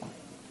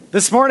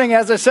This morning,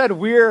 as I said,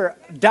 we're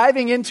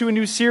diving into a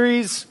new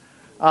series.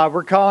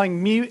 We're calling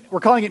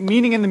it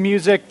Meaning in the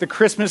Music, the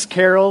Christmas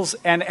Carols.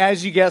 And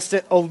as you guessed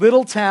it, A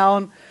Little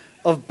Town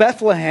of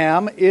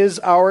Bethlehem is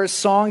our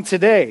song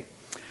today.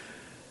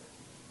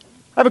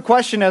 I have a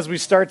question as we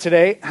start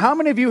today. How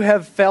many of you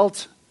have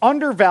felt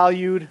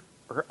undervalued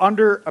or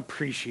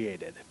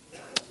underappreciated?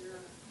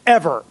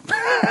 Ever?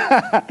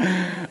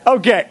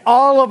 Okay,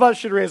 all of us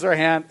should raise our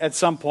hand at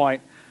some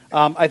point.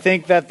 I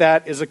think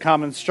that is a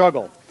common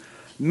struggle.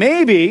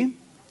 Maybe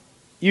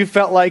you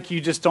felt like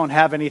you just don't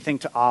have anything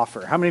to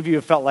offer. How many of you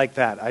have felt like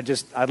that?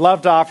 I'd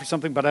love to offer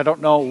something, but I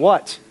don't know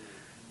what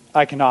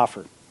I can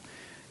offer.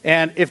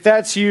 And if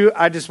that's you,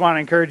 I just want to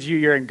encourage you,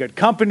 you're in good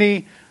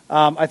company.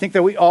 I think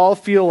that we all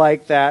feel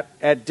like that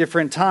at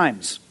different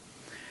times.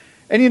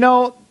 And you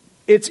know,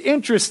 it's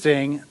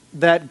interesting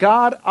that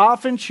God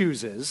often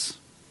chooses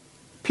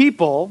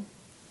people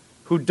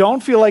who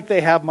don't feel like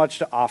they have much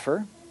to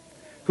offer,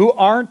 who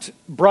aren't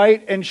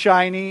bright and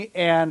shiny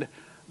and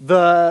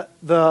the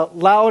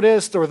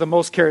loudest or the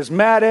most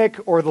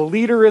charismatic or the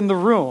leader in the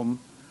room,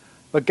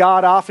 but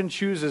God often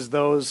chooses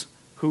those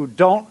who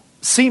don't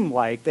seem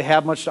like they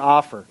have much to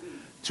offer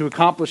to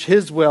accomplish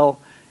His will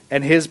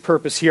and His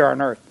purpose here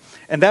on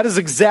earth. And that is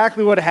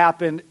exactly what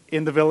happened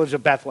in the village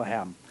of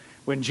Bethlehem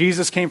when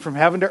Jesus came from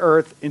heaven to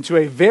earth into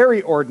a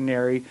very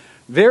ordinary,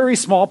 very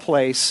small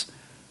place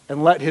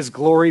and let His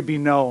glory be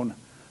known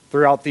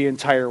throughout the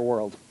entire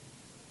world.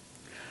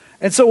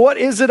 And so what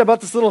is it about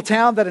this little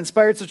town that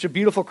inspired such a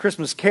beautiful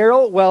Christmas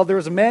carol? Well, there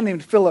was a man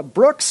named Philip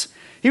Brooks.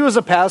 He was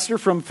a pastor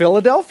from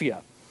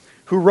Philadelphia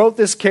who wrote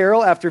this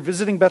carol after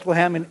visiting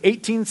Bethlehem in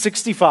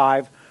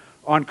 1865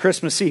 on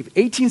Christmas Eve.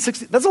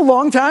 1860, that's a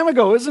long time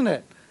ago, isn't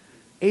it?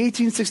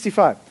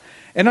 1865.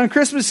 And on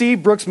Christmas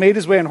Eve, Brooks made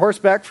his way on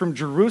horseback from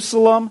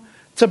Jerusalem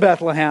to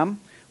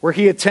Bethlehem, where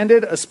he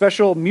attended a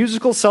special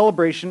musical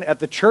celebration at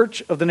the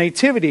Church of the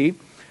Nativity,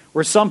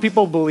 where some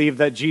people believe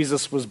that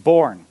Jesus was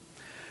born.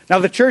 Now,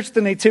 the Church of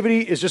the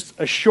Nativity is just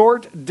a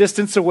short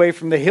distance away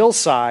from the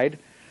hillside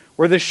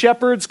where the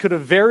shepherds could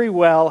have very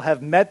well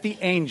have met the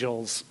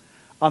angels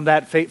on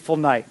that fateful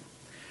night.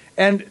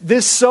 And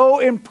this so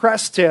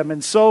impressed him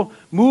and so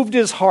moved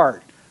his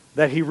heart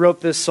that he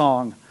wrote this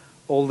song,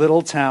 O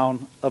Little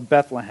Town of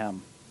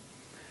Bethlehem.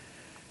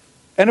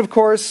 And of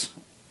course,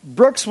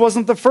 Brooks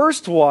wasn't the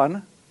first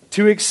one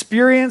to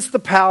experience the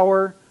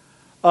power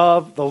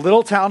of the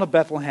little town of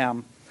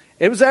Bethlehem.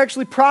 It was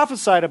actually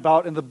prophesied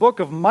about in the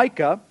book of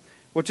Micah,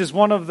 which is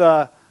one of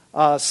the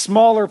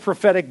smaller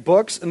prophetic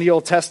books in the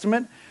Old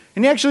Testament.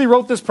 And he actually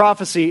wrote this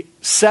prophecy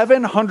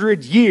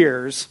 700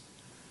 years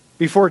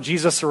before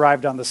Jesus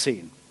arrived on the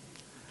scene.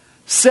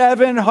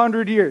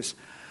 700 years.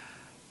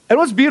 And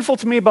what's beautiful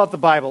to me about the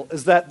Bible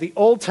is that the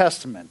Old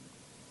Testament,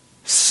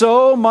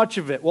 so much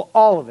of it, well,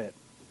 all of it,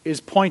 is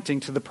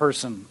pointing to the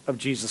person of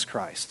Jesus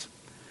Christ.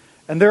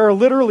 And there are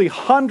literally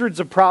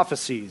hundreds of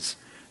prophecies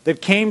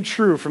that came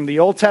true from the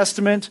Old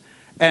Testament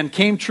and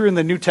came true in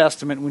the New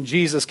Testament when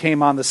Jesus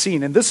came on the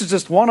scene. And this is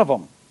just one of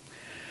them.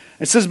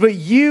 It says, "But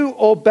you,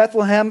 O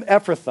Bethlehem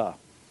Ephrathah,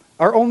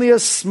 are only a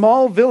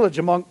small village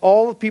among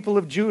all the people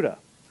of Judah,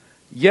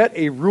 yet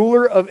a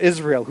ruler of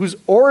Israel, whose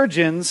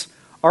origins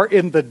are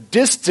in the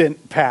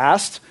distant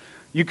past,"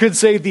 you could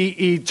say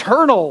the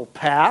eternal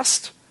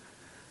past,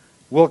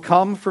 "will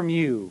come from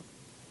you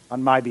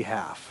on my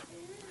behalf."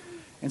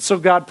 And so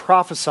God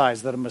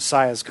prophesies that a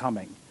Messiah is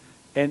coming.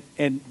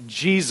 And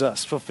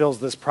Jesus fulfills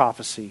this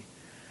prophecy.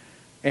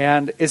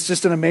 And it's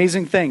just an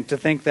amazing thing to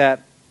think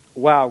that,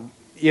 wow,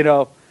 you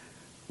know,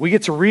 we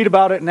get to read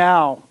about it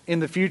now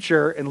in the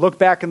future and look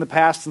back in the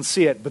past and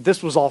see it. But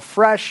this was all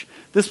fresh.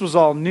 This was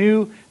all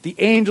new. The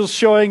angels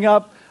showing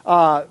up,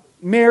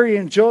 Mary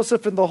and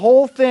Joseph, and the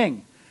whole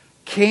thing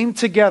came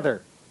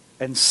together.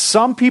 And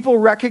some people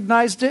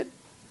recognized it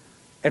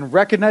and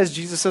recognized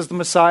Jesus as the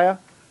Messiah,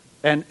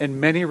 and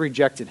many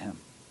rejected him.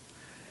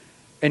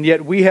 And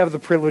yet we have the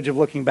privilege of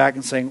looking back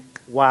and saying,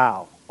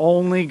 wow,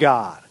 only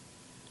God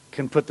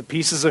can put the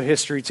pieces of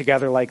history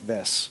together like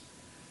this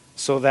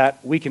so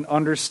that we can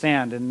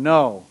understand and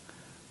know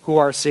who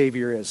our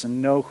Savior is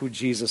and know who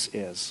Jesus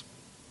is.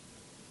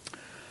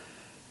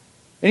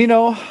 And you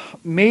know,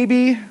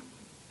 maybe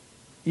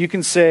you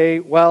can say,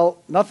 well,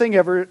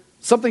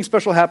 something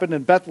special happened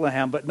in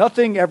Bethlehem, but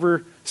nothing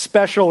ever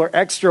special or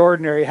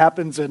extraordinary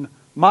happens in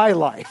my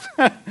life.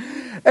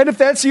 And if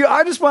that's you,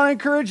 I just want to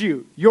encourage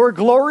you. Your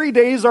glory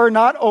days are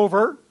not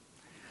over.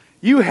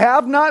 You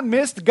have not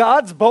missed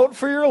God's boat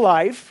for your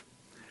life.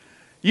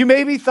 You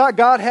maybe thought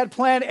God had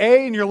plan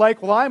A, and you're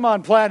like, well, I'm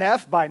on plan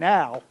F by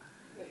now.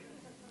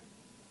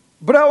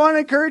 But I want to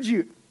encourage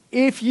you,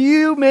 if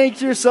you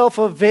make yourself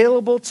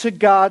available to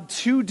God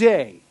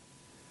today,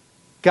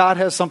 God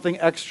has something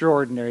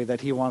extraordinary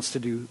that He wants to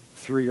do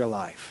through your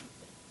life.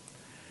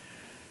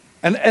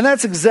 And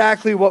that's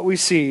exactly what we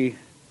see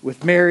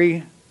with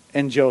Mary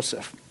and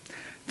Joseph.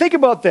 Think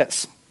about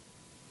this.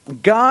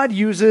 God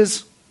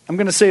uses, I'm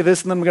going to say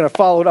this and then I'm going to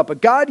follow it up,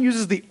 but God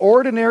uses the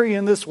ordinary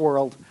in this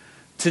world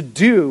to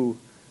do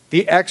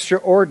the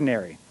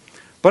extraordinary.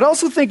 But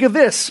also think of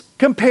this.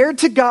 Compared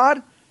to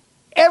God,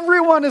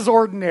 Everyone is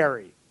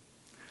ordinary.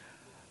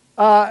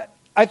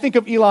 I think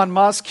of Elon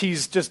Musk.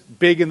 He's just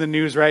big in the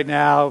news right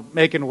now,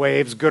 making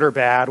waves, good or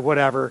bad,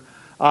 whatever.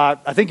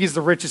 I think he's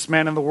the richest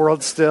man in the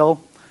world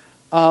still.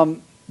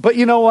 But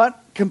you know what?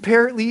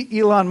 Compare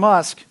Elon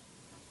Musk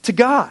to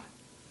God.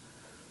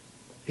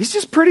 He's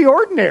just pretty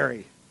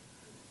ordinary.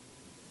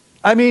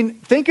 I mean,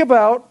 think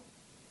about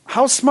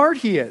how smart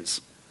he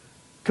is.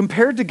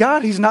 Compared to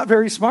God, he's not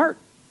very smart.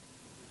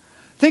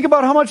 Think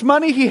about how much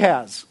money he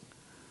has.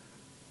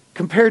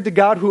 Compared to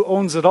God who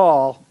owns it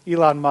all,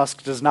 Elon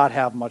Musk does not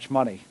have much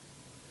money.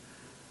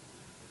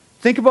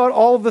 Think about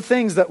all of the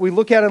things that we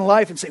look at in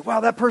life and say, wow,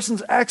 that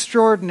person's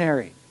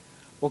extraordinary.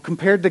 Well,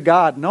 compared to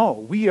God, no,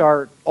 we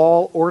are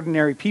all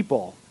ordinary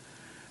people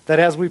that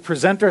as we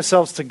present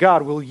ourselves to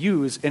God, we'll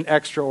use in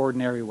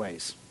extraordinary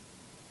ways.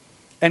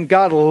 And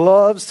God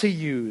loves to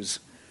use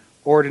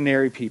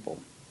ordinary people.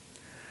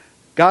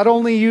 God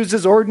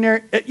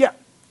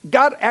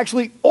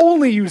actually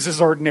only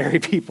uses ordinary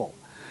people.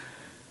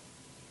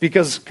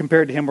 Because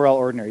compared to him, we're all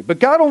ordinary. But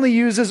God only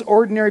uses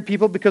ordinary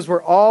people because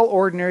we're all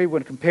ordinary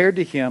when compared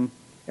to him.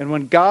 And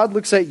when God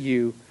looks at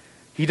you,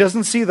 he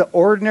doesn't see the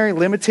ordinary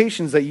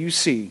limitations that you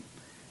see.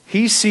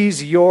 He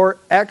sees your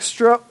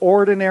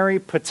extraordinary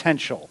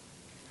potential.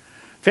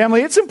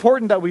 Family, it's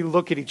important that we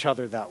look at each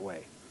other that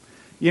way.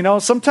 You know,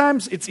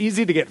 sometimes it's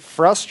easy to get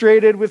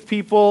frustrated with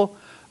people.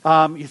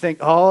 You think,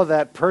 oh,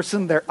 that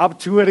person, they're up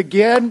to it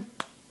again.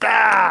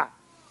 And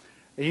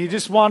you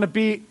just want to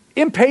be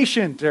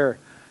impatient or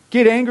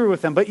get angry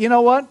with them. But you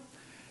know what?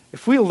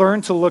 If we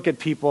learn to look at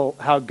people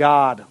how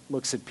God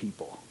looks at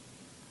people,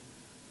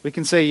 we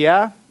can say,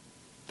 yeah,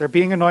 they're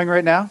being annoying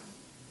right now.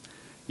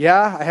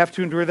 Yeah, I have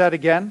to endure that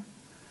again.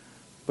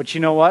 But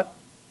you know what?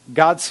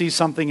 God sees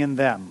something in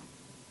them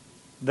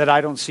that I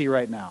don't see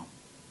right now.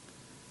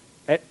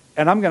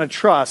 And I'm going to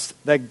trust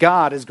that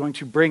God is going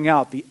to bring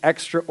out the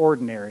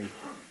extraordinary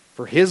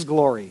for his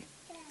glory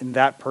in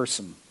that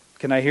person.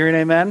 Can I hear an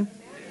amen?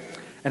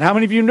 And how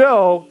many of you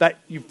know that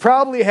you've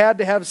probably had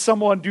to have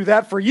someone do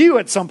that for you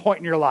at some point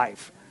in your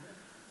life?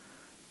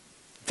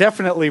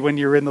 Definitely when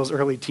you're in those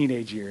early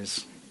teenage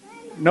years.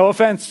 No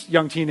offense,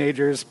 young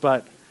teenagers,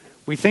 but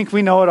we think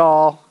we know it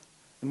all,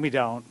 and we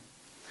don't.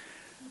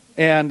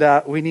 And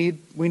we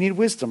need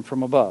wisdom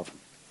from above.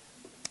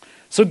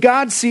 So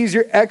God sees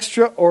your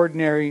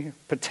extraordinary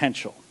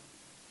potential.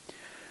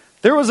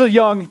 There was a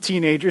young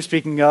teenager,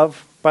 speaking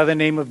of, by the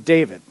name of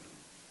David.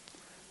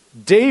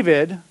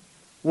 David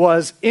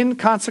was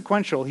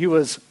inconsequential. He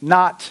was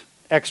not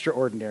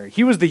extraordinary.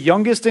 He was the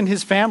youngest in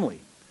his family.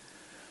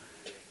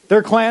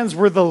 Their clans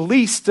were the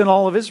least in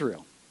all of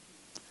Israel.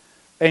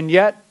 And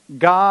yet,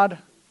 God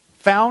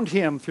found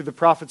him through the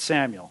prophet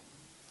Samuel.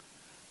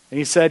 And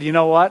he said, you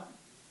know what?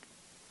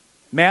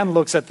 Man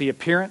looks at the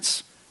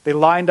appearance. They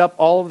lined up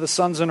all of the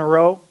sons in a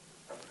row.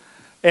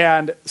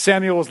 And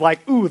Samuel was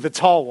like, ooh, the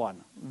tall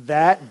one.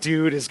 That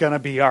dude is going to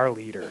be our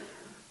leader.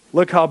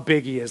 Look how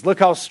big he is. Look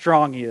how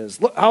strong he is.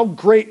 Look how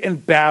great in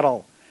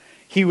battle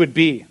he would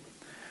be.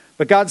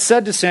 But God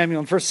said to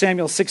Samuel in 1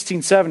 Samuel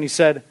 16:7, he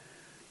said,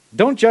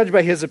 don't judge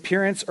by his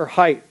appearance or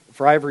height,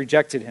 for I have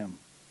rejected him.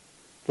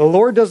 The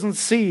Lord doesn't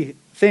see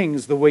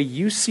things the way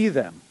you see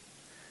them.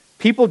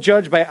 People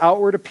judge by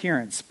outward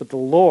appearance, but the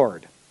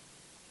Lord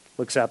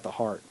looks at the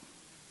heart.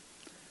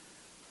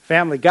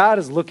 Family, God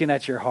is looking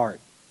at your heart.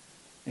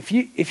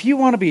 If you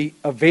want to be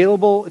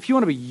available, if you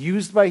want to be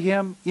used by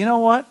him, you know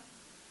what?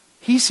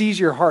 He sees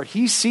your heart.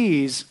 He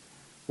sees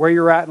where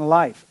you're at in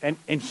life.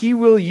 And he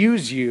will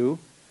use you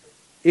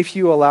if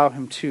you allow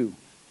him to.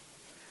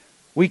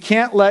 We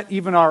can't let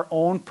even our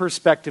own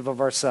perspective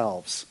of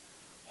ourselves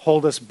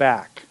hold us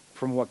back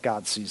from what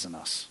God sees in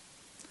us.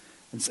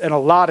 And a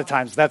lot of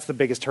times, that's the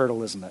biggest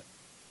hurdle, isn't it?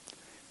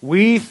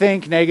 We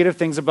think negative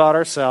things about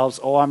ourselves.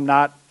 Oh, I'm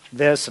not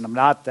this and I'm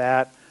not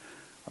that.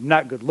 I'm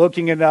not good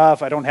looking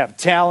enough. I don't have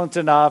talent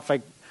enough.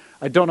 I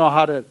don't know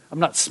how to, I'm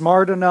not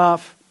smart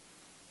enough.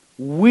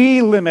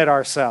 We limit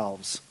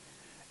ourselves.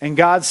 And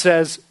God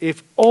says,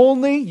 if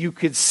only you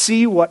could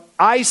see what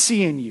I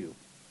see in you,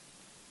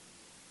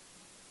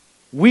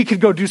 we could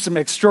go do some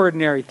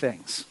extraordinary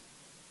things.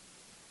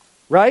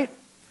 Right?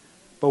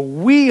 But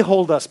we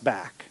hold us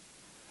back.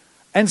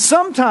 And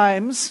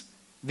sometimes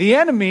the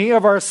enemy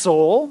of our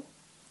soul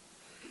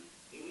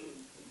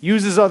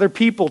uses other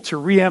people to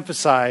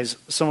re-emphasize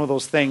some of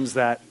those things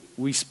that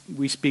we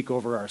speak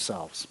over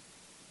ourselves.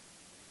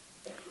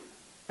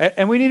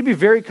 And we need to be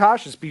very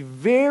cautious. Be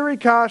very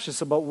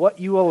cautious about what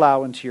you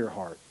allow into your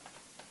heart.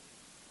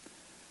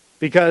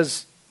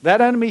 Because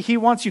that enemy, he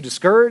wants you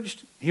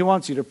discouraged. He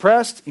wants you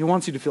depressed. He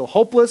wants you to feel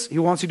hopeless. He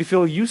wants you to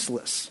feel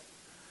useless.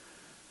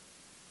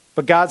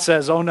 But God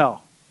says, oh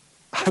no,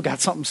 I've got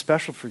something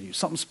special for you.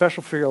 Something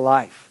special for your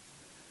life.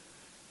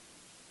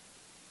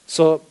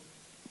 So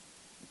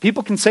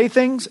people can say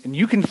things and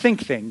you can think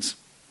things,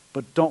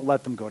 but don't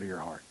let them go to your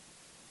heart.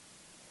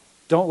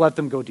 Don't let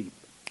them go deep.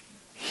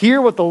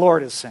 Hear what the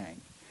Lord is saying.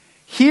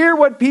 Hear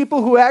what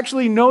people who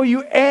actually know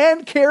you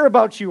and care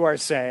about you are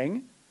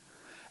saying,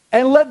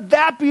 and let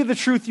that be the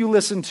truth you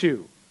listen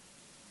to.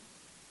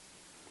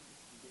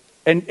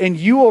 And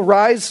you will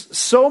rise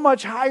so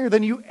much higher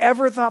than you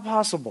ever thought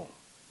possible.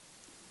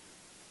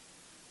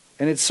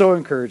 And it's so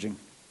encouraging.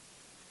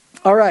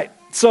 All right,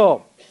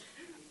 so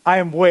I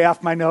am way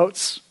off my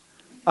notes.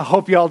 I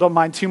hope you all don't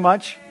mind too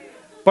much.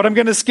 But I'm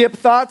going to skip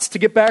thoughts to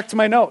get back to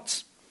my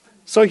notes.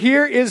 So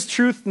here is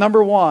truth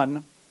number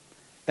one,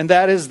 and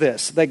that is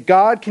this, that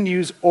God can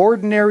use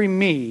ordinary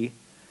me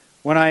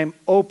when I am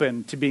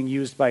open to being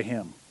used by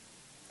him.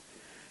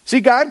 See,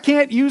 God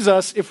can't use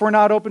us if we're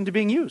not open to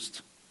being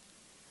used.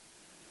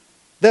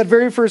 That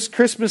very first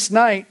Christmas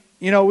night,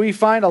 we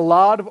find a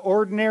lot of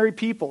ordinary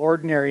people,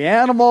 ordinary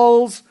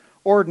animals,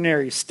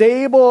 ordinary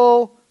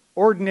stable,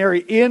 ordinary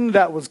inn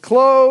that was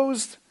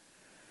closed,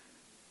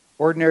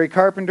 ordinary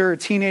carpenter, a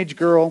teenage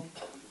girl,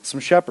 some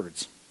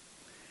shepherds.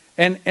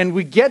 And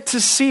we get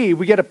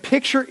a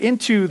picture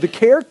into the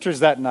characters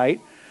that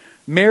night.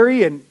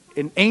 Mary,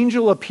 an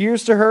angel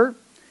appears to her.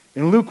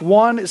 In Luke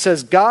 1, it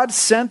says, God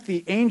sent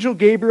the angel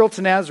Gabriel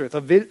to Nazareth,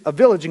 a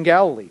village in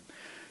Galilee,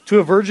 to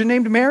a virgin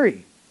named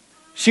Mary.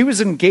 She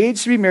was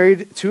engaged to be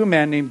married to a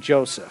man named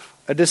Joseph,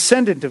 a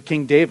descendant of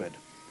King David.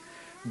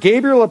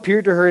 Gabriel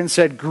appeared to her and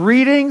said,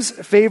 greetings,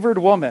 favored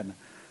woman,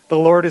 the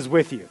Lord is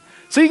with you.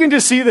 So you can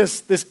just see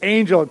this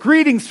angel,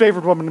 greetings,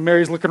 favored woman, and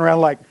Mary's looking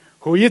around like,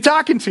 who are you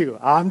talking to?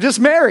 I'm just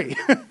Mary.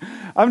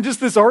 I'm just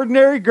this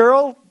ordinary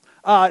girl,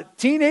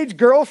 teenage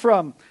girl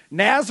from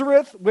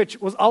Nazareth, which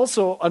was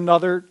also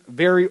another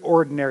very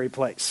ordinary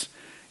place.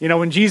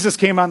 When Jesus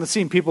came on the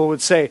scene, people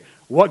would say,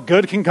 what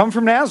good can come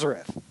from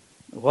Nazareth?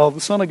 Well,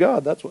 the Son of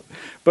God, that's what.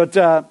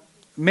 But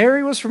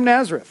Mary was from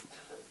Nazareth.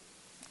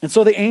 And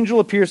so the angel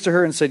appears to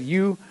her and said,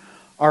 you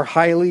are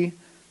highly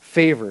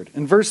favored.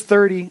 In verse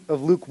 30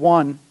 of Luke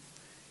 1,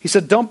 he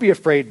said, don't be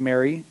afraid,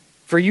 Mary,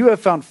 for you have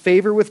found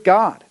favor with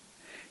God.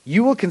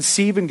 You will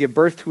conceive and give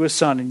birth to a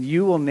son, and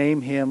you will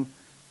name him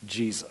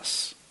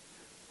Jesus.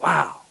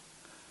 Wow.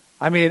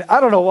 I mean,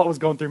 I don't know what was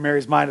going through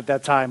Mary's mind at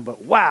that time,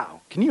 but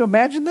wow. Can you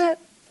imagine that?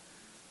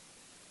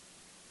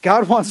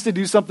 God wants to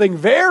do something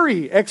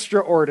very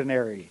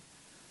extraordinary.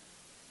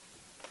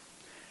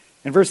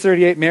 In verse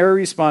 38, Mary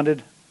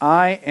responded,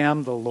 I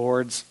am the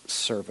Lord's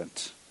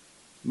servant.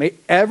 May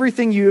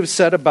everything you have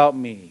said about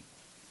me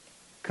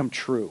come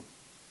true.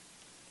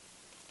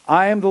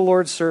 I am the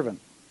Lord's servant.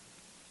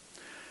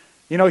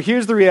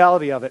 Here's the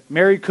reality of it.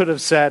 Mary could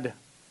have said,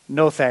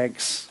 no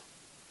thanks.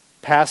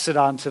 Pass it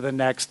on to the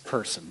next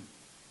person.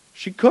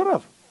 She could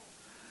have.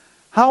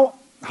 How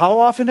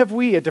often have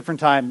we at different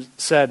times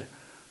said,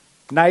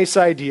 nice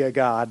idea,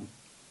 God,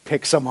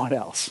 pick someone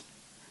else?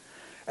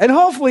 And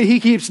hopefully he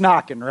keeps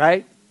knocking,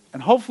 right?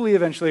 And hopefully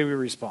eventually we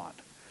respond.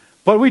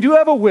 But we do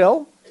have a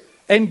will,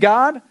 and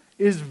God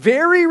is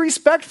very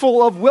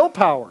respectful of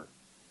willpower.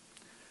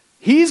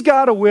 He's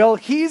got a will,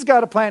 he's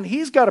got a plan,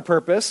 he's got a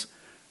purpose,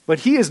 but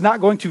he is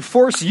not going to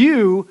force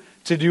you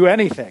to do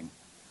anything.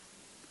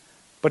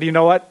 But you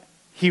know what?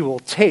 He will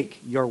take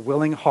your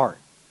willing heart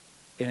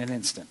in an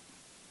instant.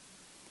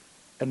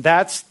 And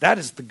that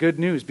is the good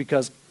news,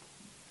 because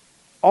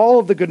all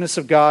of the goodness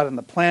of God and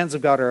the plans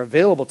of God are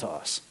available to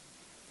us.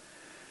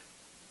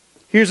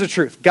 Here's the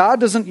truth. God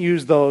doesn't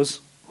use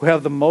those who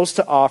have the most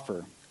to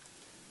offer,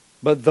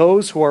 but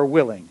those who are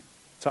willing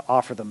to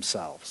offer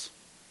themselves.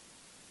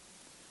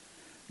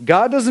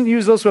 God doesn't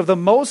use those who have the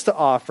most to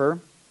offer,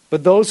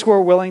 but those who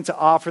are willing to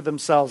offer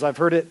themselves. I've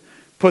heard it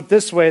put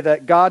this way,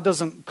 that God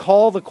doesn't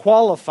call the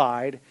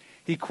qualified,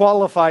 he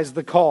qualifies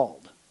the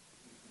called.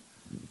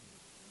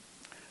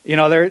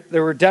 There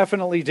were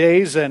definitely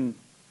days, and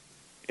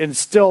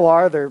still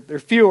are, they're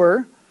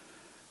fewer,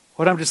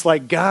 when I'm just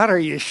like, God, are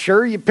you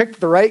sure you picked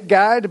the right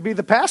guy to be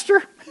the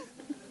pastor?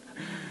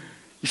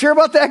 You sure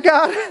about that,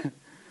 God?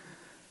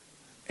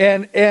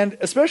 And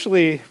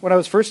especially when I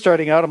was first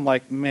starting out, I'm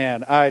like,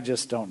 man, I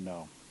just don't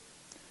know.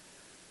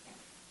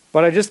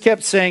 But I just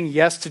kept saying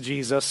yes to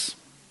Jesus,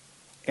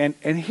 and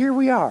here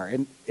we are.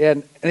 And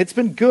it's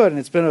been good, and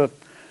it's been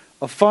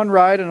a fun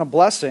ride and a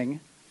blessing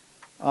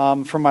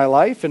for my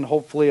life, and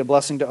hopefully a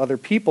blessing to other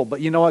people.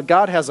 But you know what?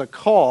 God has a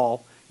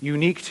call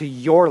unique to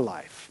your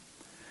life.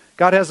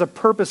 God has a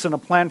purpose and a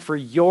plan for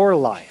your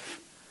life.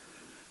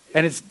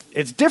 And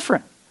it's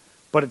different,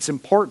 but it's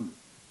important.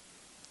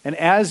 And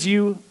as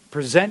you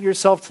present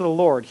yourself to the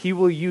Lord, he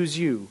will use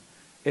you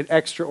in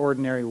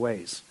extraordinary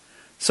ways.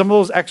 Some of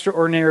those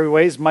extraordinary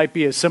ways might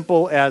be as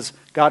simple as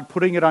God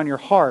putting it on your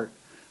heart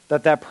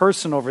that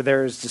person over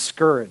there is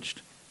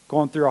discouraged,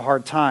 going through a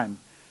hard time,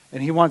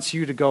 and he wants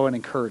you to go and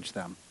encourage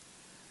them.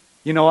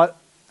 You know what?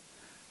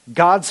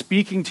 God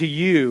speaking to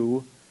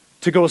you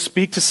to go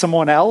speak to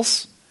someone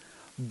else,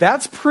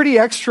 that's pretty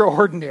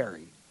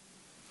extraordinary.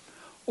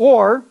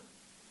 Or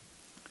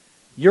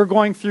you're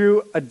going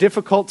through a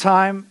difficult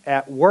time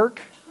at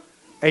work,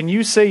 and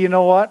you say, you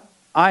know what?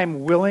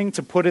 I'm willing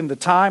to put in the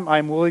time,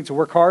 I'm willing to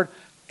work hard,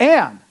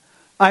 and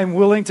I'm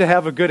willing to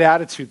have a good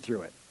attitude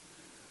through it,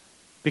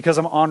 because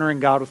I'm honoring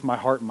God with my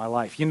heart and my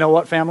life. You know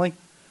what, family?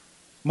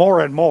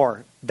 More and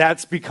more,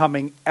 that's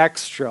becoming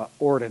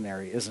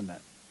extraordinary, isn't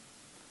it?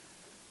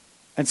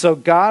 And so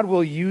God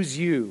will use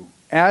you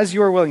as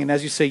you are willing and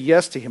as you say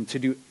yes to him to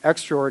do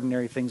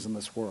extraordinary things in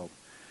this world,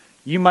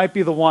 you might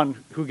be the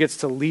one who gets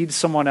to lead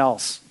someone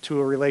else to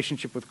a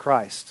relationship with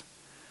Christ.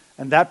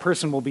 And that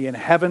person will be in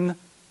heaven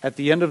at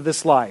the end of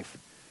this life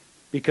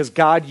because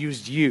God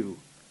used you,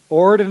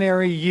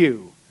 ordinary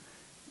you,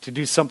 to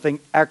do something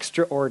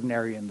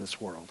extraordinary in this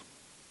world.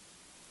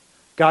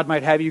 God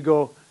might have you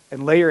go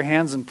and lay your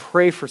hands and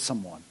pray for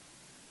someone.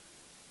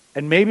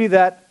 And maybe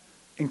that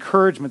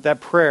encouragement, that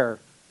prayer,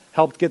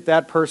 helped get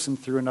that person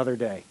through another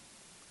day.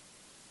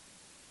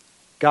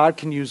 God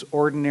can use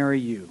ordinary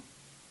you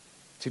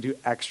to do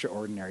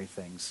extraordinary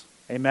things.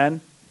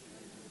 Amen?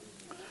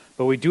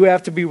 But we do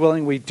have to be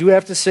willing. We do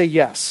have to say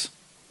yes.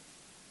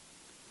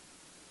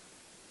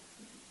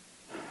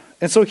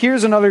 And so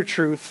here's another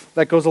truth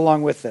that goes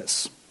along with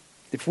this.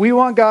 If we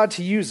want God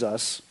to use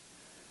us,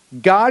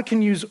 God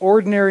can use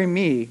ordinary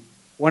me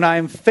when I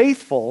am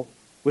faithful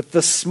with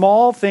the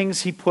small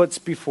things he puts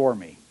before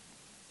me.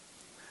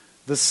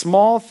 The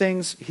small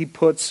things he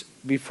puts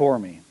before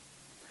me.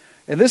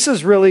 And this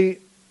is really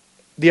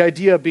the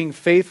idea of being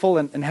faithful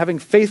and having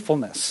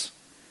faithfulness.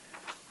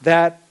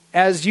 That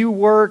as you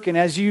work and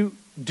as you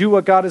do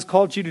what God has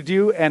called you to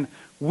do, and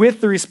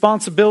with the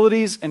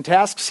responsibilities and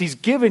tasks he's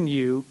given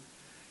you,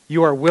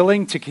 you are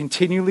willing to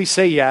continually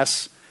say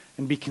yes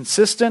and be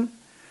consistent.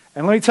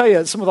 And let me tell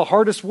you, some of the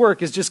hardest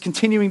work is just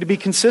continuing to be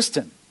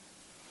consistent.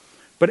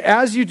 But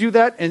as you do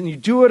that and you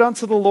do it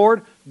unto the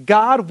Lord,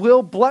 God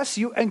will bless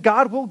you and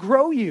God will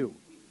grow you.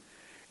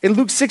 In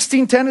Luke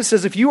 16:10 it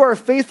says, if you are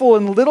faithful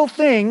in little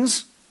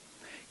things,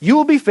 you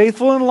will be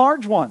faithful in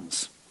large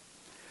ones.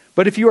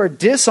 But if you are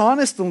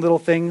dishonest in little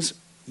things,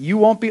 you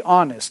won't be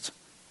honest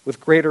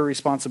with greater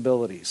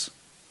responsibilities.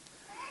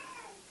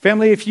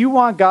 Family, if you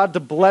want God to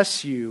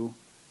bless you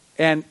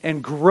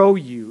and grow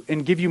you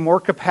and give you more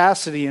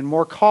capacity and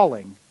more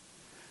calling,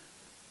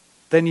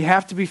 then you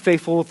have to be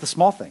faithful with the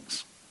small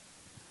things.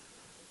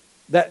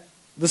 That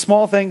the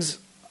small things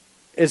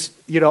is,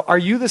 are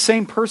you the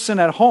same person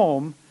at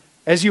home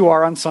as you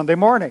are on Sunday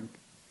morning?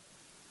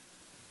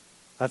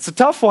 That's a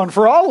tough one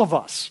for all of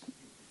us,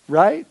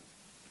 right?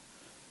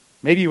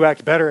 Maybe you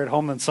act better at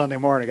home than Sunday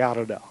morning. I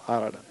don't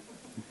know.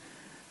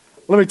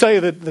 Let me tell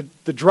you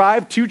that the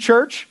drive to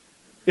church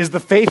is the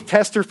faith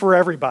tester for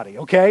everybody,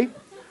 okay?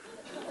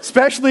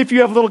 Especially if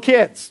you have little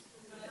kids.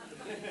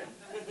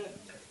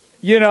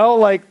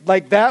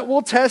 Like that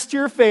will test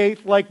your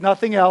faith like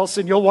nothing else,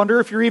 and you'll wonder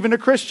if you're even a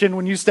Christian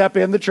when you step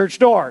in the church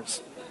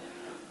doors.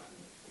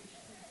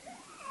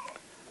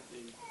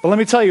 But let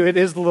me tell you, it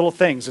is the little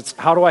things. It's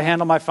how do I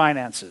handle my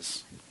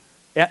finances?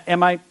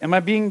 Am I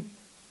being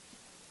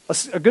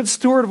a good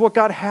steward of what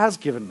God has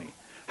given me?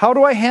 How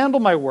do I handle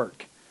my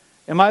work?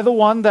 Am I the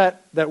one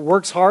that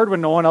works hard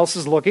when no one else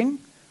is looking?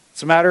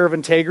 It's a matter of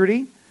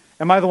integrity.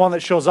 Am I the one that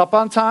shows up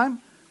on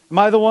time? Am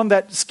I the one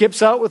that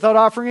skips out without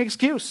offering an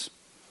excuse?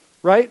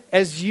 Right?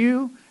 As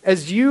you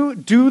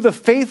do the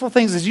faithful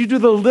things, as you do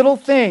the little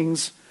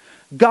things,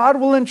 God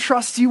will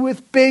entrust you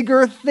with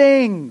bigger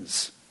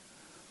things.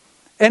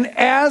 And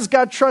as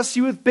God trusts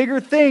you with bigger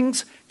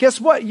things,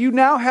 guess what? You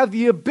now have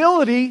the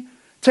ability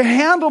to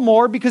handle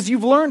more because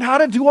you've learned how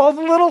to do all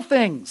the little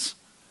things.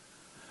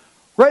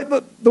 Right?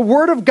 The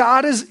Word of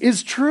God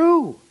is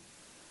true.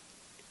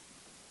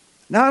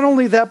 Not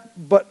only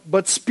that,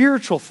 but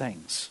spiritual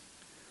things.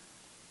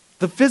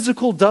 The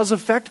physical does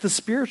affect the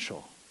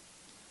spiritual.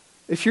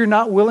 If you're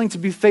not willing to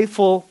be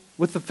faithful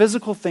with the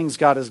physical things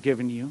God has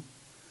given you,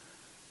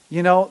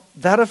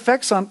 that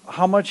affects on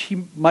how much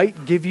he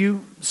might give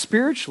you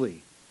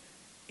spiritually,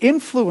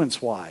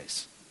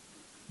 influence-wise,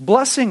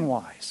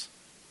 blessing-wise.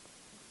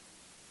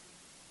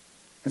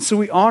 And so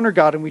we honor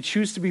God and we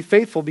choose to be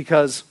faithful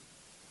because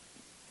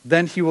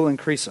then he will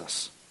increase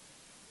us.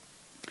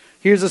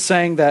 Here's a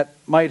saying that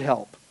might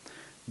help.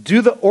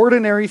 Do the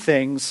ordinary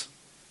things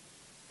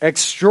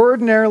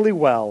extraordinarily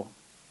well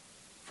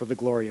for the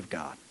glory of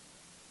God.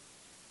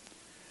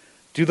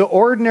 Do the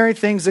ordinary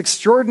things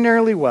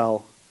extraordinarily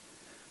well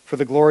for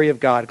the glory of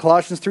God.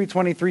 Colossians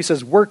 3:23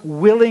 says, work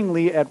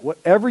willingly at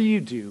whatever you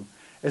do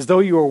as though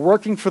you are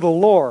working for the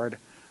Lord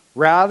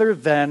rather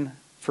than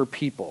for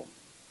people.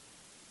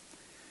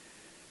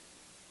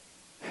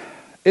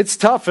 It's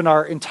tough in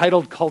our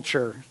entitled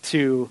culture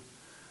to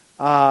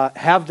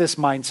have this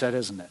mindset,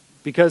 isn't it?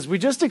 Because we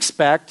just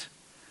expect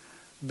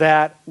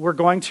that we're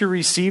going to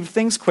receive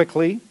things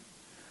quickly.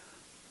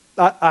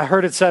 I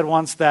heard it said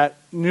once that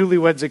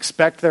newlyweds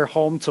expect their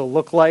home to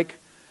look like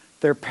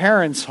their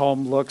parents'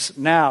 home looks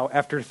now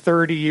after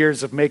 30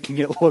 years of making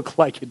it look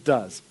like it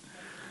does.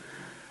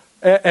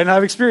 And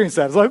I've experienced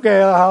that. It's like, okay,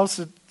 the house,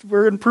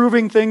 we're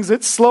improving things.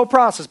 It's a slow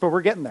process, but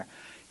we're getting there.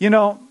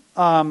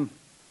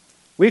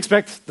 We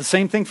expect the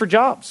same thing for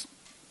jobs.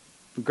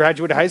 We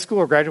graduate high school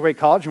or graduate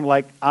college, and we're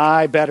like,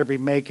 I better be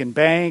making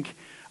bank.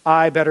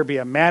 I better be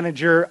a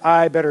manager.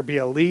 I better be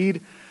a lead.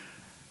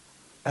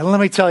 And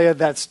let me tell you,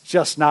 that's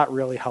just not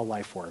really how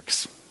life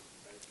works.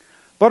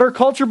 But our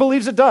culture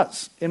believes it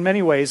does in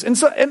many ways. And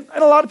a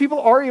lot of people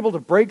are able to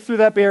break through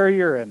that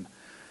barrier and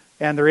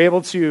they're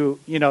able to,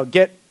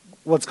 get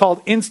what's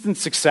called instant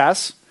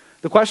success.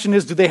 The question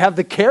is, do they have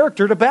the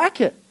character to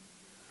back it?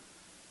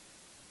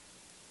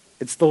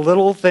 It's the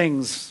little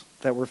things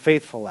that we're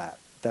faithful at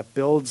that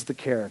builds the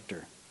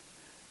character,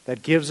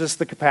 that gives us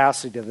the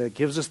capacity, that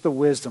gives us the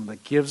wisdom,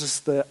 that gives us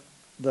the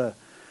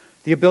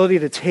ability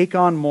to take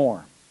on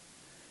more.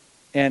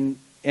 And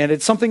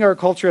it's something our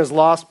culture has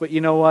lost, but you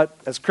know what?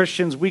 As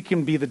Christians, we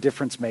can be the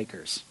difference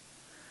makers.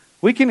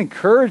 We can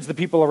encourage the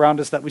people around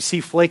us that we see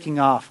flaking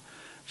off.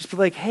 Just be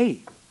like,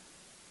 hey,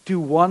 do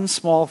one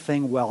small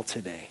thing well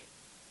today.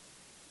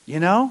 You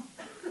know?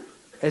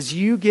 As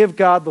you give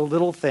God the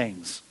little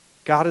things,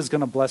 God is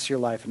going to bless your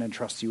life and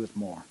entrust you with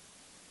more.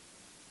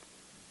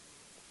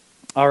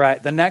 All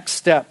right, the next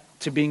step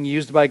to being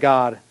used by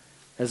God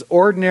as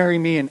ordinary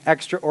me in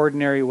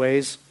extraordinary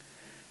ways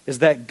is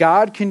that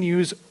God can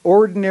use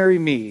ordinary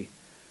me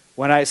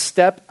when I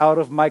step out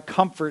of my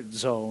comfort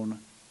zone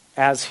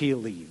as He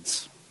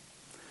leads.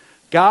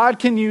 God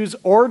can use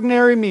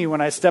ordinary me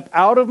when I step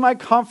out of my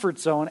comfort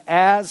zone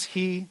as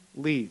He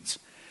leads.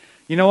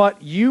 You know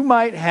what? You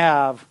might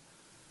have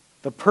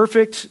the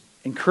perfect,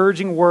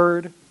 encouraging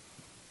word.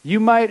 You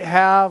might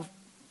have,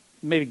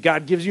 maybe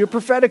God gives you a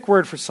prophetic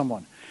word for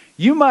someone.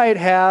 You might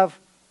have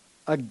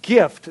a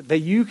gift that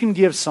you can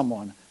give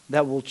someone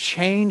that will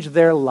change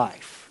their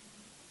life.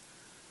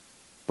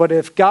 But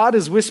if God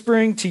is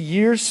whispering to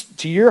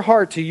your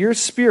heart, to your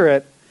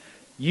spirit,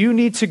 you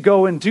need to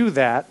go and do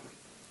that.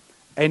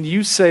 And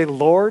you say,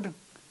 Lord,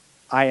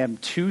 I am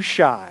too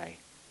shy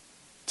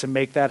to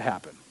make that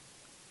happen.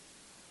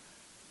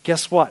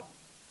 Guess what?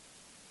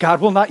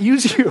 God will not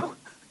use you.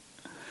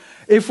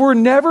 If we're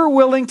never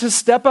willing to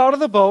step out of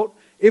the boat,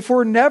 if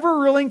we're never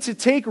willing to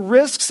take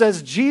risks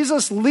as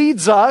Jesus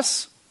leads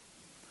us,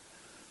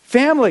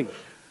 family,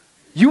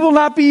 you will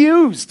not be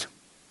used.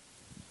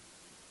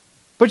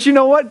 But you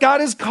know what?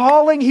 God is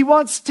calling. He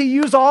wants to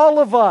use all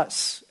of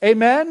us.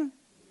 Amen?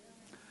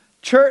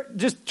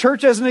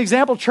 Church as an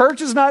example.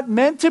 Church is not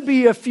meant to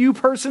be a few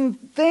person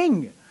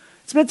thing.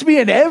 It's meant to be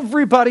an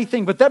everybody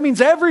thing. But that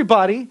means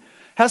everybody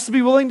has to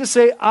be willing to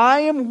say,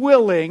 I am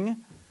willing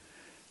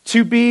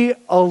to be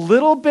a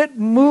little bit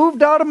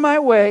moved out of my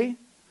way,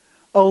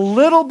 a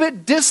little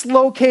bit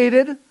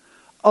dislocated,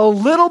 a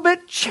little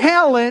bit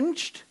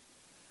challenged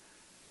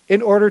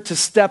in order to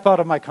step out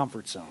of my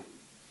comfort zone.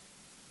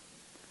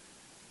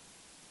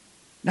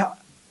 Now,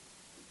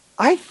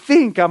 I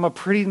think I'm a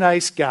pretty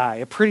nice guy,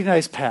 a pretty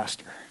nice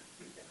pastor.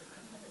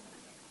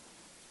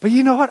 But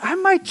you know what? I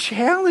might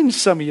challenge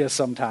some of you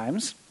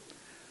sometimes.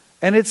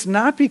 And it's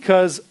not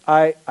because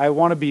I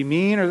want to be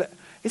mean,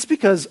 it's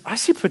because I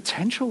see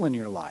potential in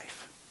your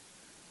life.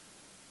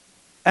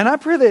 And I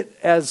pray that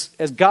as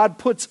God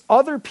puts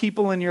other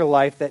people in your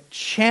life that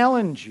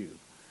challenge you,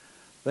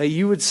 that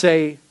you would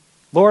say,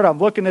 Lord, I'm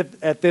looking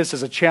at this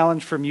as a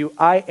challenge from you.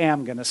 I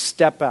am going to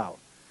step out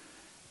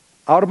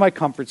of my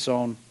comfort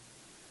zone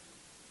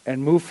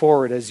and move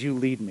forward as you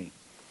lead me.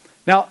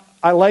 Now,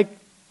 I like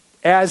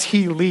as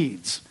He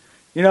leads.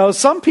 You know,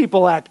 some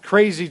people act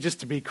crazy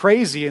just to be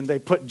crazy and they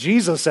put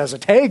Jesus as a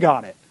tag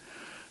on it.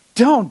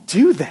 Don't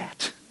do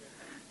that.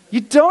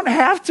 You don't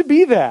have to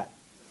be that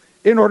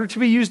in order to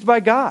be used by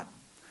God.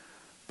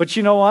 But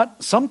you know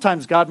what?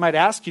 Sometimes God might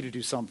ask you to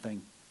do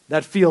something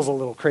that feels a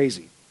little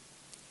crazy.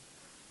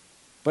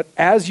 But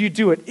as you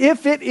do it,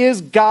 if it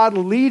is God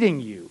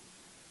leading you,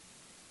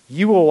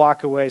 you will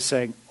walk away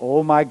saying,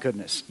 oh my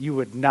goodness, you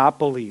would not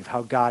believe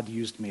how God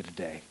used me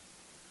today.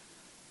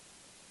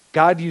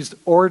 God used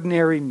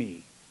ordinary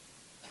me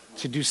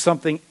to do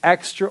something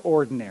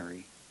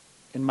extraordinary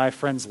in my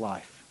friend's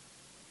life,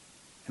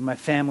 in my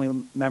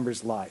family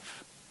member's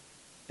life,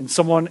 in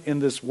someone in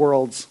this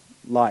world's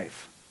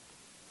life.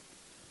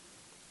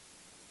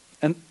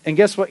 And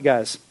guess what,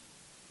 guys?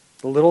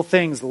 The little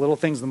things,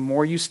 the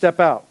more you step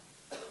out,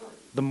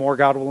 the more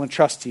God will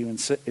entrust you and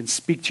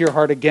speak to your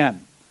heart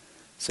again.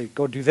 Say,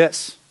 go do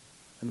this.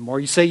 And the more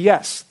you say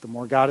yes, the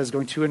more God is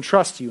going to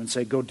entrust you and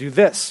say, go do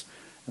this.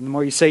 And the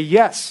more you say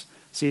yes,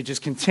 see, it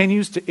just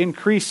continues to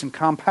increase and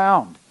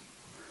compound.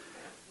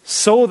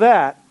 So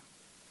that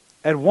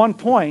at one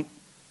point,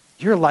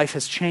 your life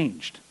has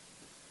changed.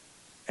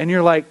 And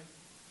you're like,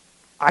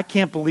 I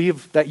can't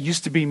believe that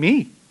used to be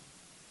me.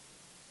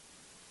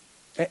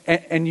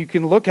 And you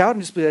can look out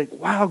and just be like,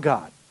 wow,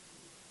 God,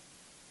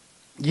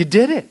 you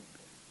did it.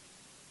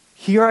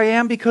 Here I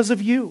am because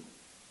of you.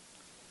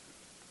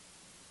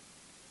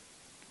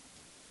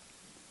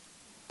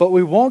 But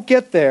we won't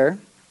get there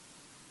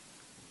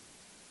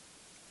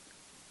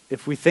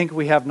if we think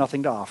we have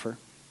nothing to offer,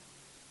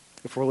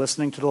 if we're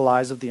listening to the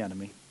lies of the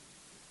enemy.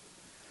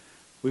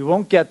 We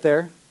won't get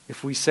there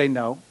if we say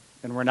no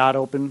and we're not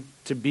open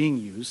to being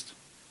used.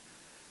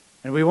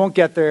 And we won't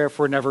get there if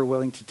we're never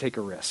willing to take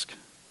a risk.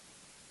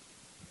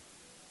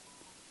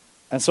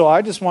 And so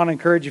I just want to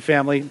encourage you,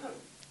 family,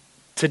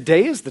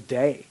 today is the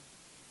day.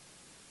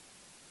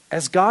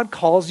 As God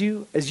calls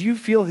you, as you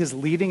feel His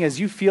leading, as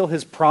you feel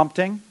His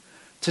prompting,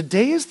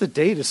 today is the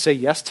day to say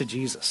yes to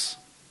Jesus.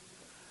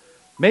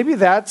 Maybe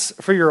that's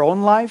for your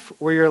own life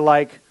where you're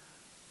like,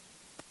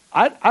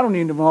 I don't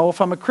even know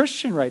if I'm a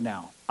Christian right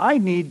now. I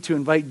need to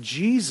invite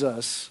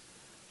Jesus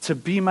to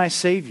be my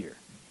Savior.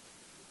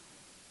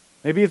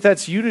 Maybe if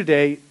that's you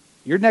today,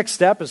 your next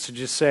step is to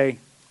just say,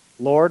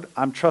 Lord,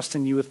 I'm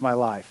trusting you with my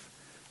life.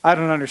 I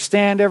don't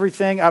understand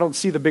everything. I don't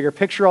see the bigger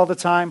picture all the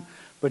time.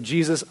 But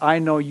Jesus, I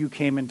know you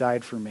came and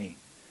died for me.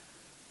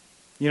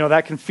 You know,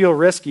 that can feel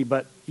risky,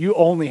 but you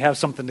only have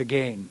something to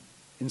gain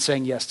in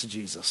saying yes to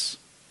Jesus.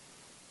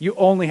 You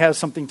only have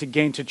something to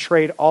gain to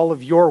trade all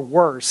of your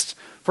worst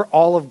for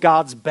all of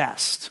God's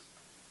best.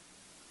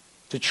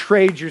 To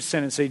trade your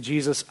sin and say,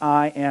 Jesus,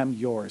 I am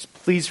yours.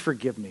 Please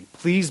forgive me.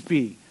 Please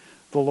be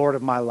the Lord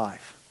of my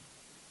life.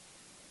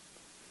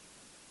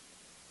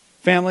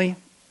 Family,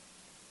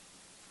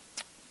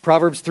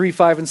 Proverbs 3,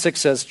 5, and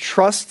 6 says,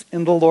 trust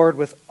in the Lord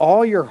with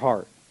all your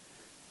heart.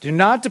 Do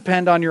not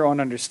depend on your own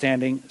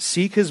understanding.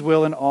 Seek his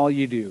will in all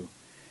you do,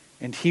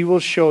 and he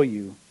will show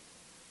you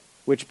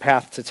which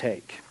path to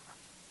take.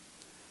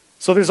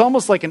 So there's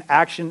almost like an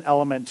action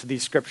element to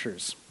these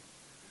scriptures.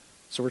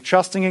 So we're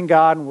trusting in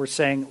God and we're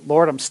saying,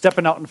 Lord, I'm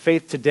stepping out in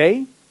faith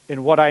today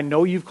in what I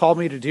know you've called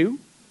me to do.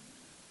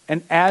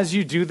 And as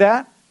you do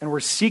that, and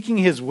we're seeking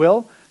his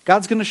will,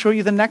 God's going to show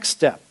you the next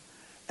step,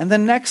 and the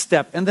next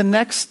step, and the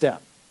next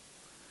step.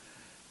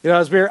 You know,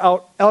 as we were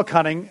out elk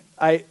hunting,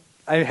 I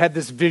had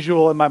this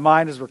visual in my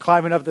mind as we're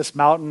climbing up this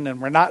mountain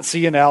and we're not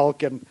seeing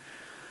elk. And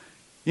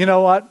you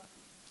know what?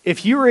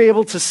 If you were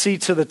able to see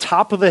to the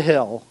top of the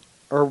hill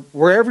or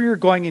wherever you're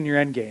going in your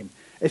end game,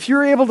 if you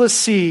were able to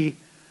see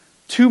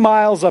 2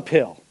 miles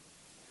uphill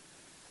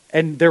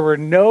and there were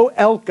no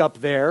elk up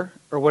there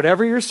or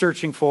whatever you're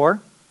searching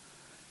for,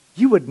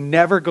 you would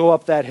never go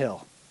up that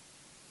hill,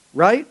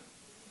 right?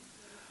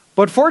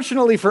 But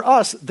fortunately for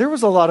us, there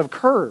was a lot of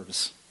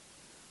curves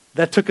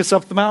that took us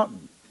up the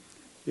mountain,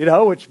 you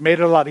know, which made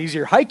it a lot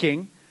easier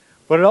hiking,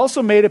 but it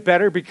also made it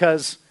better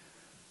because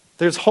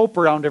there's hope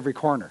around every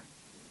corner.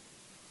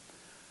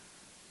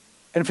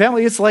 And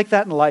family, it's like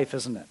that in life,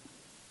 isn't it?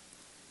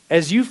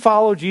 As you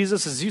follow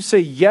Jesus, as you say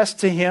yes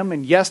to him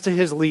and yes to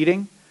his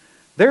leading,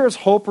 there is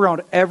hope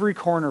around every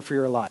corner for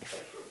your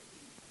life.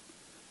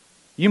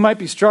 You might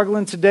be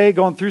struggling today,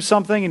 going through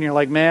something, and you're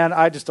like, man,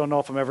 I just don't know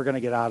if I'm ever going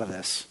to get out of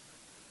this.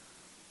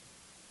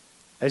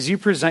 As you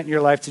present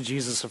your life to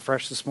Jesus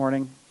afresh this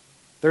morning,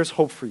 there's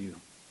hope for you.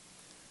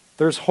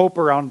 There's hope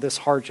around this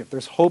hardship.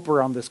 There's hope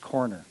around this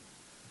corner.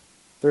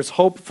 There's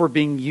hope for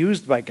being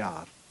used by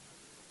God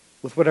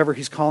with whatever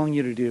he's calling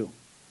you to do.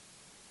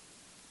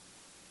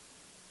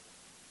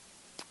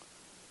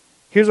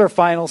 Here's our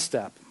final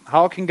step.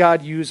 How can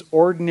God use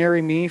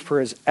ordinary me for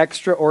his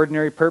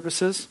extraordinary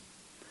purposes?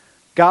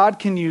 God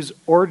can use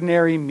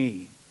ordinary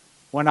me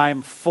when I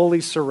am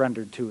fully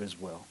surrendered to his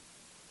will.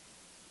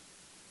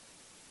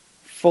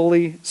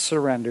 Fully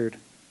surrendered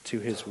to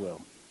his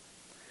will.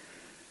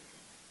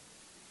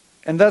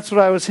 And that's what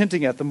I was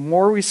hinting at. The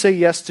more we say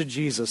yes to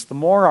Jesus, the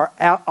more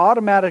our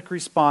automatic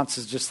response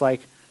is just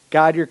like,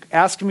 God, you're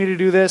asking me to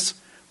do this,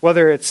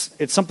 whether it's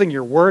something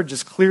your word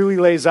just clearly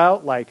lays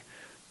out, like,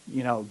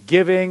 you know,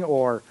 giving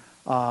or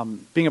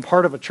being a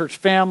part of a church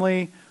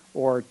family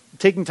or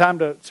taking time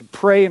to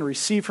pray and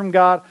receive from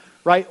God,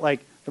 right?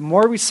 Like, the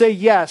more we say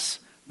yes,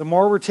 the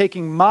more we're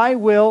taking my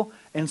will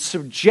and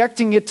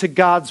subjecting it to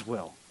God's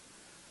will.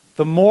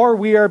 The more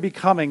we are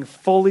becoming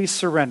fully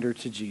surrendered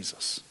to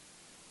Jesus.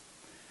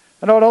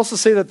 And I would also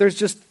say that there's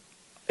just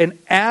an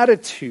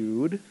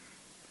attitude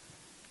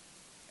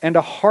and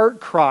a heart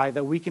cry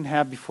that we can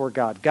have before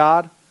God.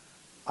 God,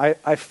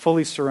 I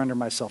fully surrender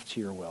myself to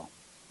your will.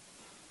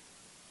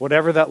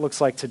 Whatever that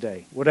looks like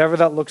today, whatever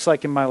that looks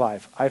like in my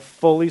life, I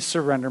fully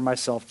surrender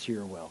myself to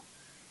your will.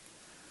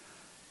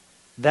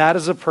 That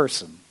is a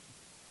person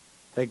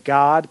that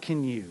God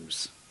can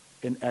use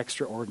in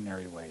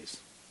extraordinary ways.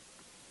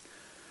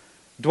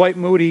 Dwight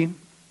Moody,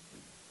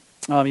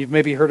 you've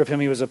maybe heard of him.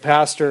 He was a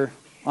pastor.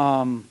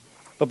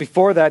 But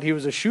before that, he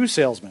was a shoe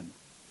salesman.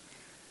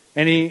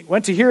 And he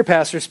went to hear a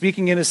pastor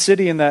speaking in his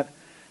city, and that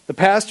the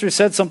pastor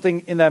said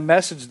something in that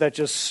message that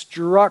just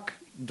struck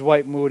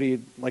Dwight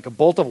Moody like a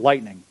bolt of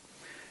lightning.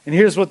 And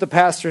here's what the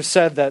pastor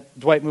said that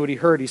Dwight Moody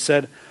heard. He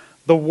said,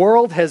 "The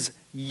world has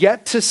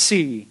yet to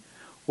see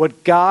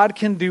what God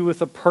can do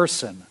with a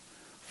person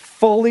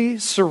fully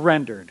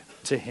surrendered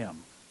to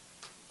him."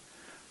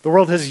 The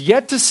world has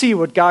yet to see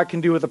what God can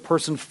do with a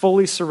person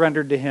fully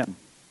surrendered to him.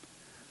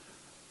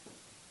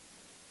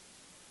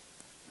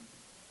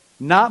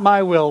 Not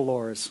my will,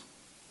 Lord,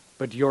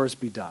 but yours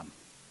be done.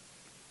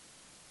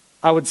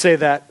 I would say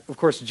that, of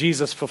course,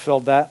 Jesus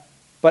fulfilled that.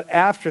 But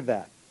after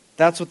that,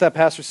 that's what that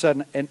pastor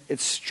said. And it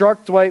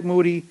struck Dwight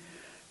Moody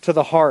to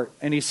the heart.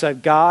 And he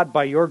said, God,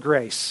 by your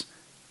grace,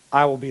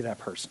 I will be that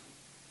person.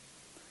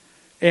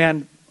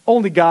 And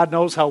only God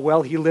knows how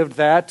well he lived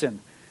that and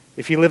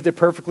if he lived it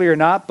perfectly or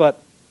not.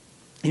 But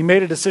he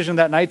made a decision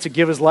that night to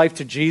give his life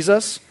to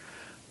Jesus.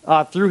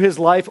 Through his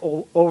life,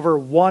 over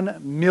 1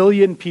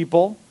 million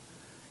people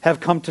have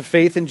come to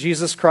faith in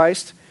Jesus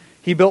Christ.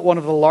 He built one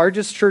of the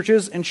largest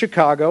churches in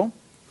Chicago.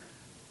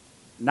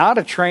 Not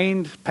a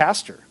trained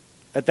pastor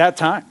at that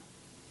time.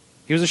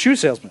 He was a shoe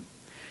salesman.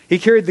 He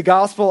carried the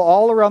gospel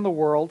all around the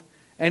world,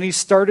 and he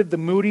started the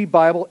Moody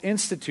Bible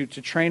Institute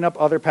to train up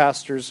other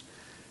pastors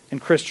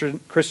and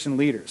Christian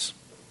leaders.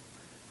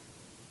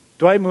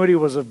 Dwight Moody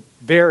was a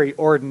very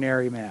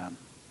ordinary man,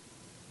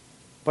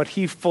 but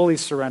he fully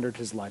surrendered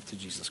his life to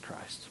Jesus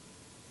Christ.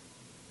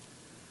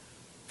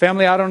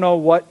 Family, I don't know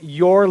what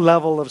your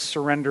level of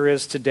surrender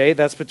is today.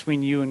 That's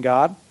between you and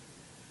God.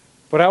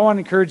 But I want to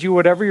encourage you,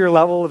 whatever your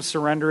level of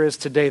surrender is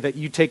today, that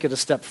you take it a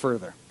step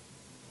further.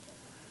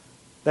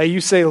 That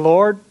you say,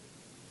 Lord,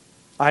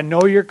 I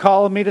know you're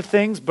calling me to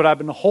things, but I've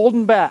been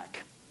holding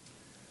back.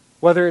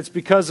 Whether it's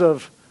because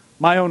of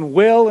my own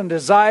will and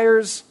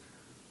desires,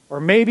 or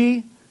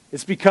maybe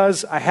it's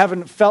because I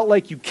haven't felt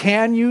like you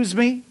can use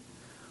me,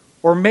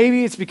 or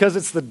maybe it's because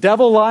it's the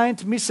devil lying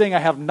to me saying I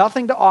have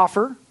nothing to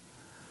offer,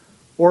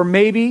 or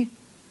maybe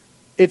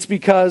it's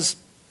because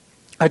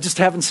I just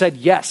haven't said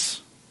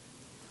yes.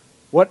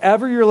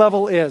 Whatever your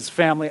level is,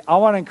 family, I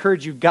want to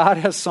encourage you, God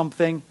has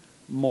something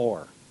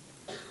more.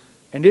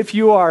 And if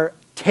you are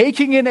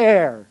taking in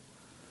air,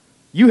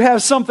 you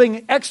have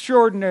something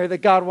extraordinary that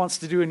God wants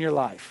to do in your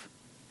life.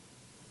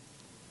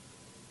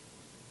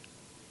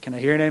 Can I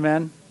hear an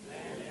amen?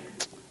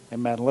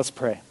 Amen. Let's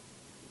pray.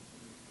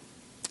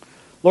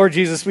 Lord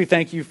Jesus, we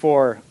thank you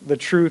for the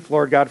truth,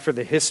 Lord God, for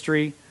the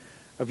history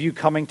of you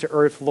coming to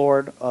earth,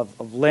 Lord,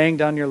 of laying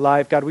down your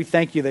life. God, we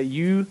thank you that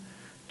you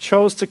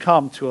chose to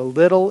come to a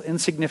little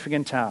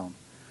insignificant town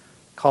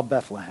called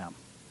Bethlehem.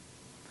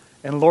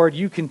 And Lord,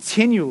 you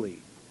continually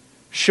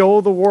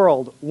show the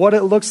world what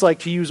it looks like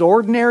to use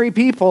ordinary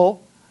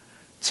people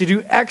to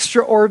do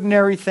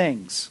extraordinary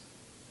things.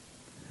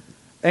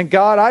 And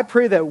God, I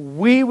pray that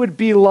we would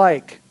be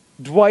like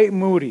Dwight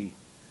Moody,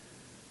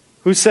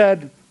 who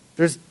said,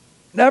 there's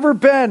never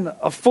been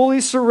a fully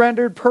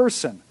surrendered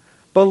person,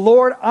 but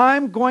Lord,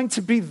 I'm going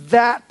to be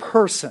that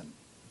person.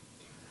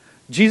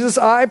 Jesus,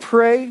 I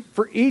pray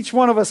for each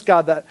one of us,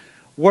 God, that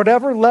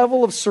whatever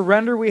level of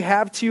surrender we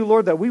have to you,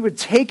 Lord, that we would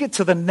take it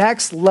to the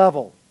next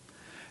level.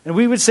 And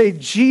we would say,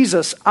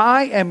 Jesus,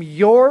 I am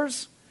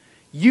yours.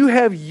 You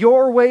have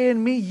your way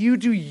in me. You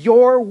do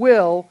your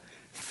will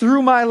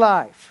through my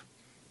life.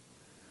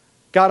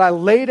 God, I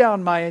lay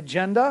down my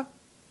agenda.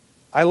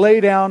 I lay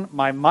down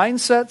my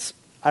mindsets.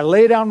 I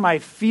lay down my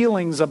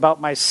feelings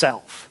about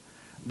myself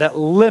that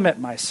limit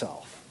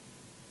myself.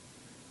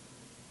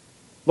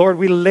 Lord,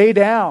 we lay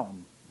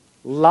down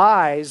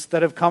lies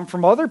that have come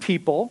from other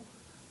people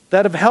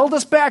that have held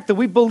us back, that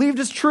we believed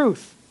as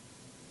truth.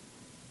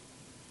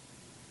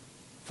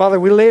 Father,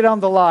 we lay down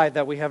the lie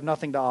that we have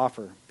nothing to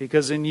offer,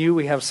 because in you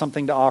we have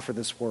something to offer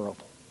this world.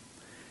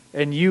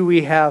 In you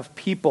we have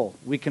people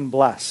we can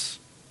bless.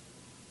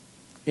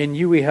 In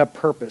you we have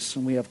purpose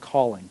and we have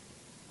calling.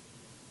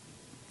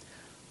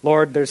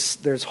 Lord,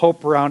 there's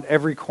hope around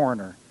every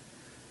corner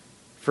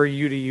for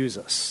you to use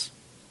us.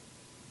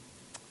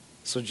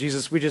 So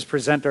Jesus, we just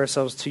present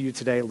ourselves to you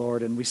today,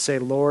 Lord, and we say,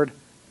 Lord,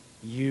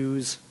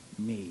 use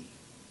me.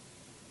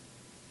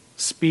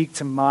 Speak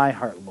to my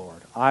heart,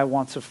 Lord. I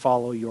want to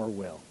follow your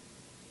will.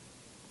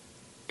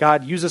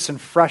 God, use us in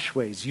fresh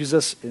ways. Use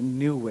us in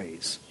new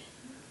ways.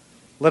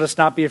 Let us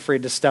not be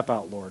afraid to step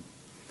out, Lord.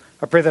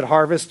 I pray that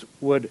Harvest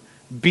would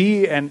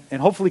be and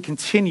hopefully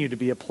continue to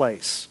be a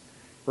place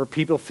where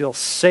people feel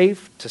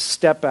safe to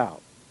step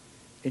out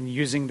in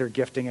using their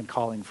gifting and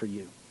calling for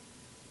you.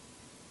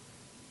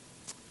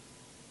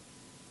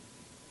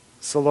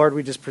 So, Lord,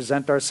 we just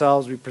present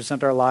ourselves, we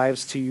present our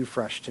lives to you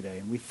fresh today,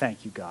 and we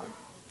thank you, God.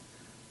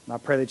 And I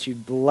pray that you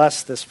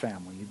bless this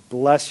family. You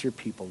bless your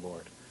people,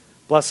 Lord.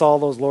 Bless all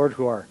those, Lord,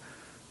 who are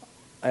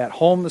at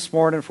home this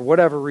morning for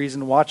whatever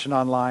reason, watching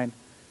online.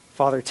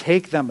 Father,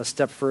 take them a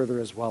step further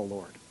as well,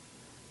 Lord.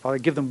 Father,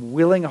 give them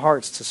willing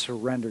hearts to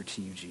surrender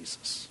to you,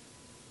 Jesus.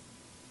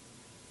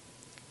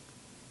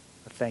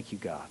 Thank you,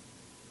 God.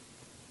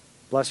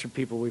 Bless your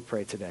people, we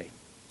pray today.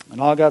 And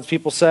all God's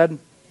people said,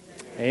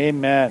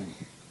 Amen.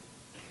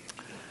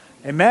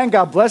 Amen.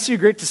 God bless you.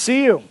 Great to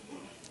see you.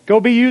 Go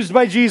be used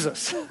by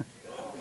Jesus.